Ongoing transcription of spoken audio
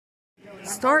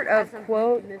Start of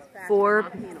quote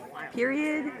 4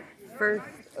 period, first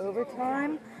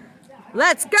overtime.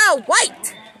 Let's go!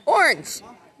 White! Orange!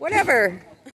 Whatever.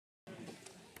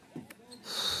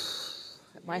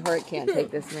 My heart can't take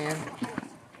this, man.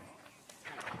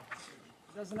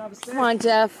 Come on,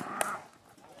 Jeff.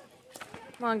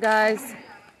 Come on, guys.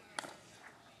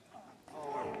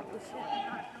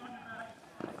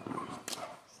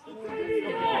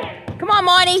 Come on,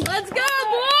 Monty. Let's go,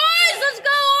 boys! Let's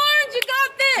go, Orange! You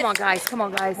got this! Come on, guys. Come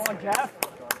on, guys. Come on, Jeff.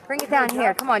 Bring it down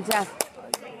here. Come on, Jeff.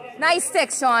 Nice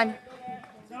stick, Sean.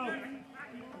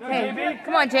 Hey,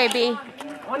 come on, JB.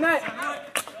 On that.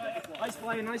 Nice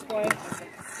play, nice play.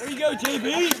 There you go,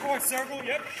 JB. Score circle,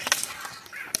 yep.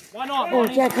 Why not, Oh,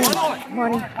 Monty? Jeff, Why not?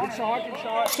 Monty. Good shot, good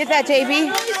shot. Get that,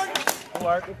 JB. Good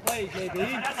work, good play,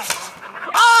 JB.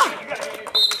 Oh!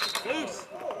 Loose.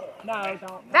 No,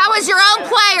 don't. That was your own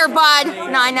player, bud.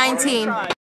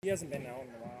 9-19. He hasn't been out in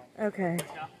a while. Okay.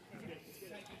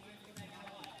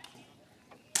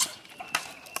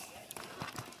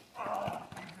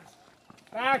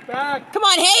 Back, back. Come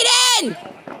on, Hayden!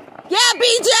 Yeah,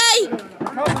 BJ!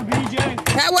 Cover, BJ.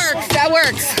 That works, that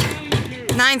works.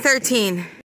 9-13.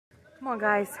 Come on,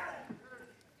 guys.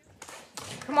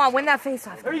 Come on, win that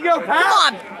face-off. There you go, Pat. Come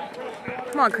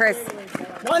on. Come on, Chris.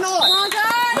 Why not? Come on,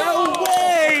 guys! No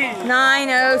way!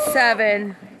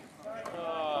 9:07.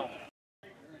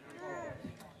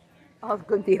 Oh,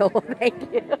 good deal.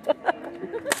 Thank you.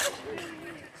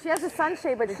 She has a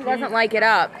sunshade, but she doesn't like it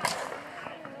up.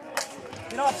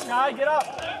 Get up, Sky. Get up.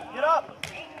 Get up.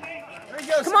 There you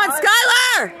go, Come on,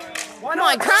 Skylar! Why Come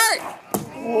on, not? Kurt!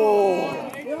 Oh.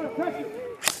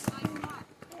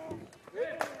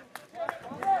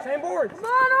 Same board. Come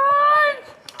on, Orange!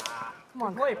 Come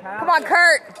on, Play, Pat. come on,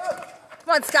 Kurt!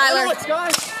 Come on, Skylar.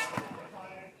 Sky.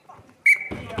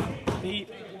 Beat.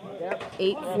 Yep.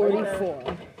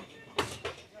 8:44.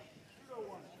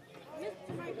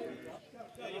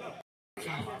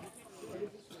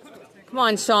 Come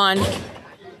on, Sean.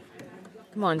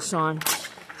 Come on, Sean.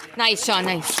 Nice, Sean,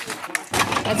 nice.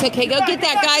 That's okay. Go get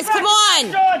that, guys. Come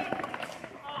on.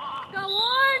 Go,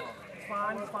 Orange!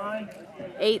 Fine, fine.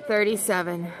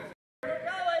 8:37.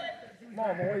 Come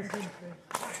on, boys.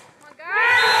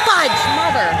 Fudge,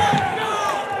 mother.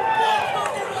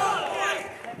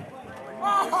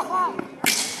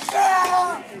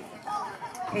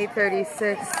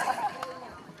 8:36.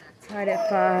 Tied at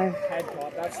 5. Head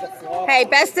caught. That's the flop. Hey,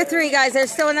 best of 3, guys.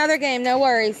 There's still another game. No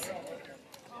worries.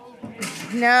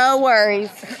 No worries.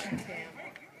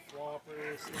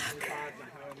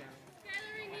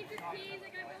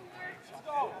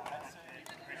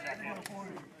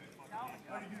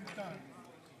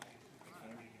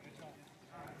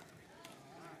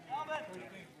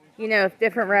 You know, if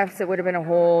different refs, it would have been a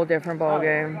whole different ball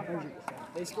game. 100%.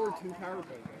 They scored 2 power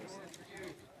play goals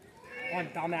on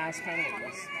dumbass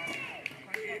penalties.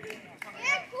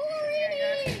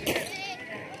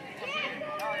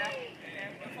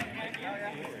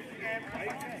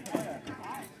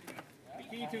 The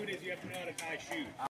key to it is you have to know how to tie shoes.